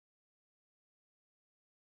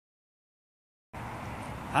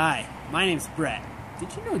Hi, my name's Brett.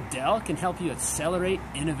 Did you know Dell can help you accelerate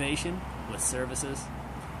innovation with services?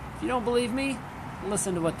 If you don't believe me,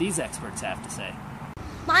 listen to what these experts have to say.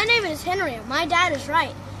 My name is Henry, and my dad is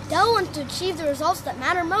right. Dell wants to achieve the results that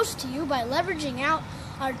matter most to you by leveraging out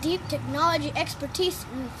our deep technology expertise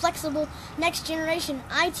and flexible next-generation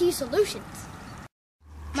IT solutions.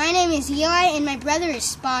 My name is Eli, and my brother is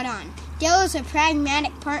spot on. Dell is a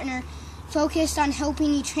pragmatic partner focused on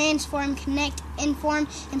helping you transform, connect, inform,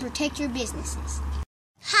 and protect your businesses.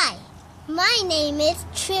 Hi, my name is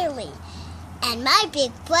Truly, and my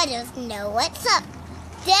big brothers know what's up.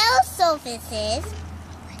 Dell Services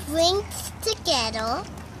brings together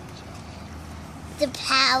the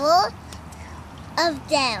power of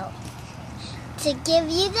Dell to give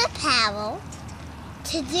you the power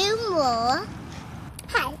to do more.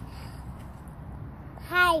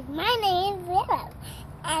 Hi, my name is Willow,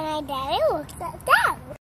 and my daddy works at Dell.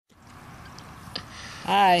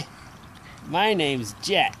 Hi, my name's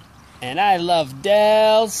Jet, and I love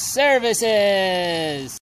Dell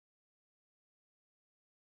Services.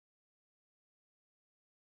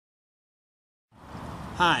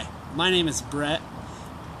 Hi, my name is Brett.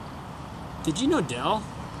 Did you know Dell?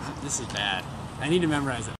 This is bad. I need to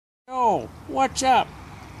memorize it. Oh, what's up?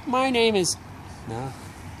 My name is... No.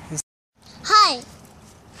 Hi.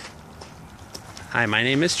 Hi, my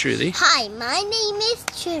name is Truly. Hi, my name is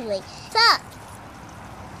Truly. What's up?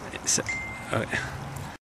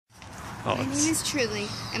 My name is Truly,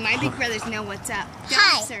 and my big brothers know what's up.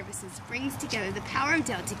 Hi. Dell Services brings together the power of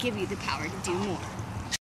Dell to give you the power to do more.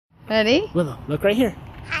 Ready? Willow, look right here.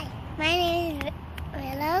 Hi, my name is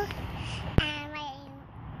Willow,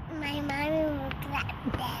 and my mommy works at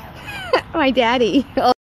Dell. My daddy.